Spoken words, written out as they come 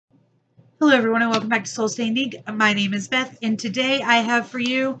Hello everyone and welcome back to Soul Standing. My name is Beth and today I have for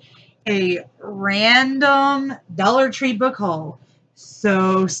you a random Dollar Tree book haul.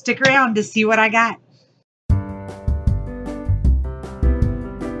 So stick around to see what I got. A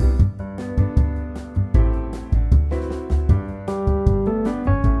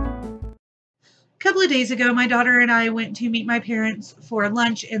couple of days ago, my daughter and I went to meet my parents for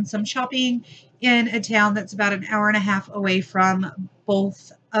lunch and some shopping in a town that's about an hour and a half away from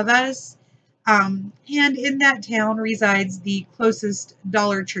both of us. And in that town resides the closest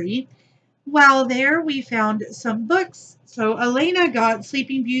Dollar Tree. While there, we found some books. So Elena got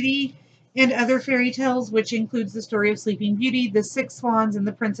Sleeping Beauty and Other Fairy Tales, which includes the story of Sleeping Beauty, the Six Swans, and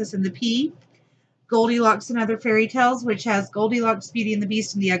the Princess and the Pea. Goldilocks and Other Fairy Tales, which has Goldilocks, Beauty and the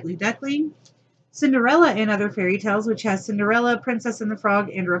Beast, and the Ugly Duckling. Cinderella and Other Fairy Tales, which has Cinderella, Princess and the Frog,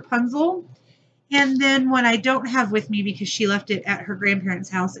 and Rapunzel. And then one I don't have with me because she left it at her grandparents'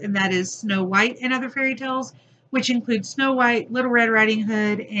 house, and that is Snow White and Other Fairy Tales, which includes Snow White, Little Red Riding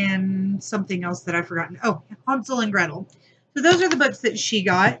Hood, and something else that I've forgotten. Oh, Hansel and Gretel. So those are the books that she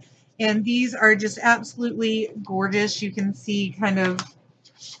got, and these are just absolutely gorgeous. You can see kind of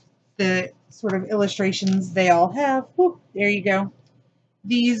the sort of illustrations they all have. Whoop, there you go.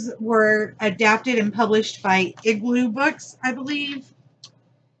 These were adapted and published by Igloo Books, I believe.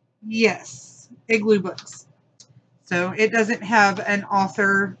 Yes. Igloo Books. So it doesn't have an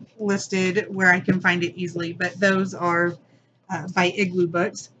author listed where I can find it easily, but those are by Igloo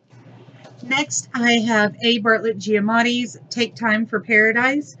Books. Next, I have A. Bartlett Giamatti's Take Time for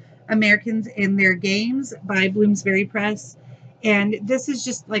Paradise, Americans and Their Games by Bloomsbury Press. And this is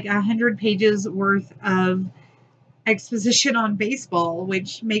just like 100 pages worth of exposition on baseball,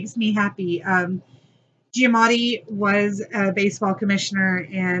 which makes me happy. Giamatti was a baseball commissioner,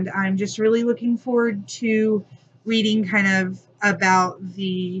 and I'm just really looking forward to reading kind of about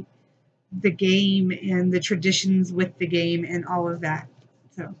the game and the traditions with the game and all of that.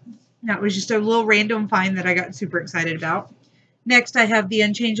 So that was just a little random find that I got super excited about. Next, I have The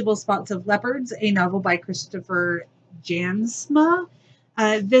Unchangeable Spots of Leopards, a novel by Christopher Jansma.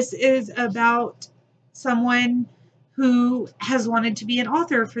 This is about someone who has wanted to be an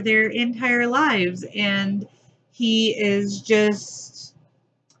author for their entire lives, and he is just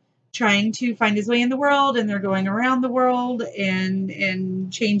trying to find his way in the world, and they're going around the world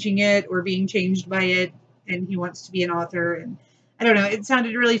and changing it or being changed by it, and he wants to be an author. And I don't know, it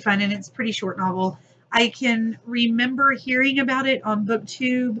sounded really fun, and it's a pretty short novel. I can remember hearing about it on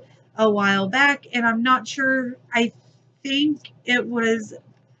BookTube a while back, and I'm not sure. I think it was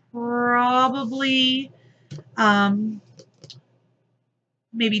probably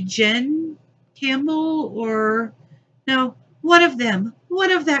maybe Jen Campbell, or no, one of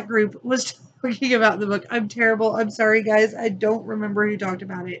that group was talking about the book. I'm terrible. I'm sorry, guys. I don't remember who talked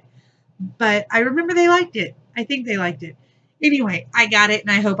about it, but I remember they liked it. I think they liked it. Anyway, I got it, and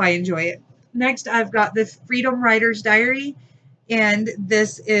I hope I enjoy it. Next, I've got The Freedom Writer's Diary, and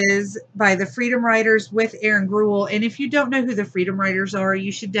this is by the Freedom Writers with Erin Gruwell. And if you don't know who the Freedom Writers are,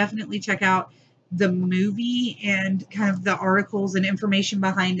 you should definitely check out the movie and kind of the articles and information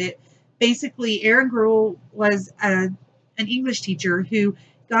behind it. Basically, Erin Gruwell was an English teacher who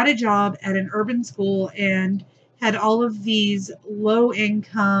got a job at an urban school and had all of these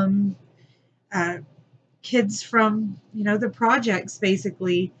low-income kids from, the projects,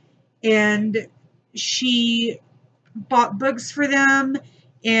 basically. And she bought books for them,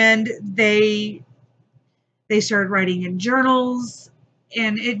 and they started writing in journals,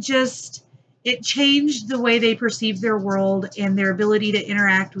 and it changed the way they perceived their world and their ability to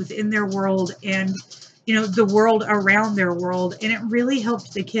interact within their world and, the world around their world. And it really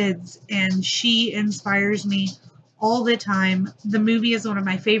helped the kids. And she inspires me all the time. The movie is one of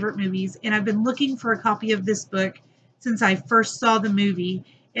my favorite movies. And I've been looking for a copy of this book since I first saw the movie.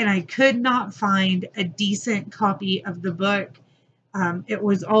 And I could not find a decent copy of the book. It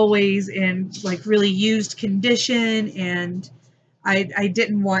was always in really used condition, and I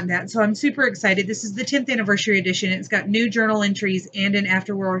didn't want that. So I'm super excited. This is the 10th anniversary edition. It's got new journal entries and an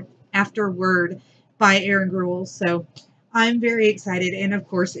afterword by Erin Gruwell. So I'm very excited. And of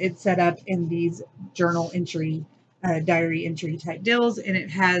course, it's set up in these journal entry, diary entry type deals, and it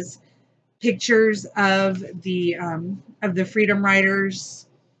has pictures of the Freedom Writers,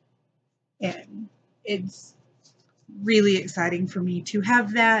 and it's really exciting for me to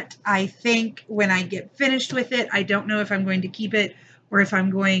have that. I think when I get finished with it, I don't know if I'm going to keep it or if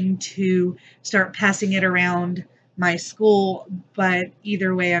I'm going to start passing it around my school, but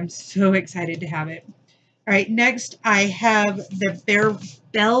either way, I'm so excited to have it. All right, next I have the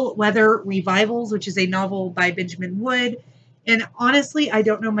Bellwether Revivals, which is a novel by Benjamin Wood, And honestly, I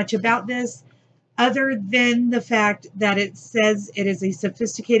don't know much about this other than the fact that it says it is a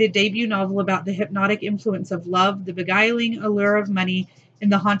sophisticated debut novel about the hypnotic influence of love, the beguiling allure of money,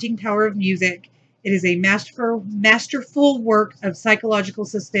 and the haunting power of music. It is a masterful work of psychological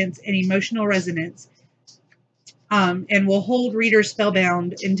suspense and emotional resonance, and will hold readers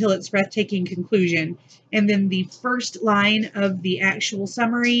spellbound until its breathtaking conclusion. And then the first line of the actual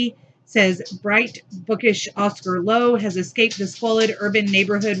summary says, bright, bookish Oscar Lowe has escaped the squalid urban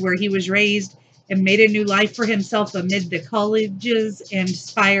neighborhood where he was raised and made a new life for himself amid the colleges and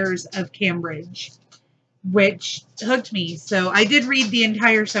spires of Cambridge, which hooked me. So I did read the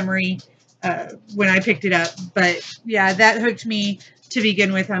entire summary when I picked it up. But yeah, that hooked me to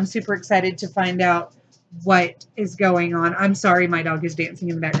begin with. I'm super excited to find out what is going on. I'm sorry, my dog is dancing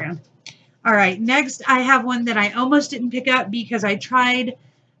in the background. All right, next I have one that I almost didn't pick up because I tried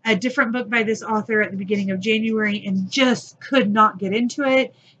a different book by this author at the beginning of January and just could not get into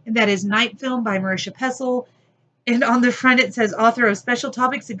it. And that is Night Film by Marisha Pessl. And on the front it says author of Special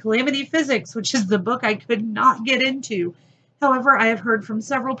Topics in Calamity Physics, which is the book I could not get into. However, I have heard from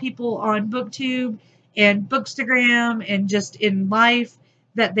several people on BookTube and Bookstagram and just in life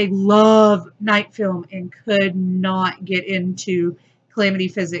that they love Night Film and could not get into Calamity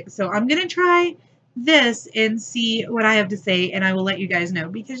Physics. So I'm going to try this and see what I have to say, and I will let you guys know.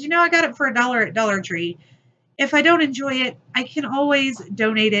 Because, you know, I got it for $1 at Dollar Tree. If I don't enjoy it, I can always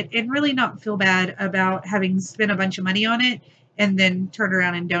donate it and really not feel bad about having spent a bunch of money on it and then turned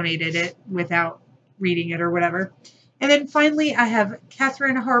around and donated it without reading it or whatever. And then finally, I have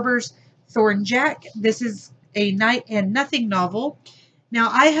Catherine Harber's Thorn Jack. This is a Night and Nothing novel. Now,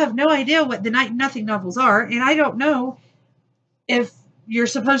 I have no idea what the Night and Nothing novels are, and I don't know if you're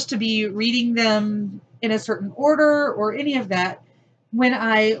supposed to be reading them in a certain order or any of that. When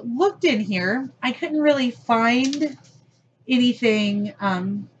I looked in here, I couldn't really find anything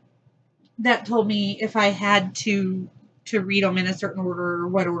that told me if I had to read them in a certain order or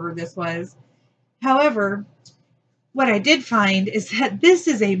what order this was. However, what I did find is that this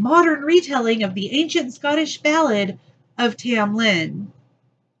is a modern retelling of the ancient Scottish ballad of Tam Lin,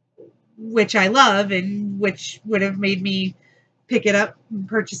 which I love and which would have made me pick it up and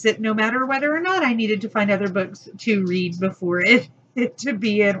purchase it no matter whether or not I needed to find other books to read before it to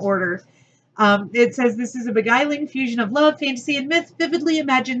be in order. It says this is a beguiling fusion of love, fantasy, and myth, vividly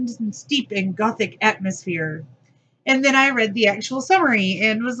imagined and steep in Gothic atmosphere. And then I read the actual summary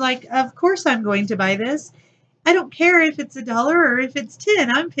and was like, of course I'm going to buy this. I don't care if it's $1 or if it's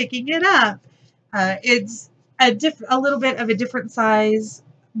 10, I'm picking it up. It's a little bit of a different size,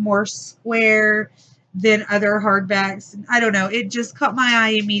 more square than other hardbacks. I don't know. It just caught my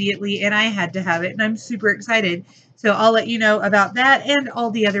eye immediately and I had to have it and I'm super excited. So I'll let you know about that and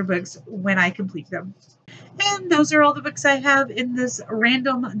all the other books when I complete them. And those are all the books I have in this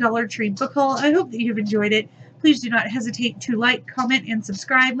random Dollar Tree book haul. I hope that you've enjoyed it. Please do not hesitate to like, comment, and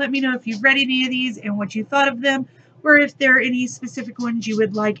subscribe. Let me know if you've read any of these and what you thought of them, or if there are any specific ones you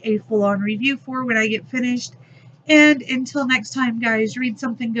would like a full-on review for when I get finished. And until next time, guys, read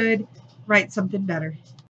something good, write something better.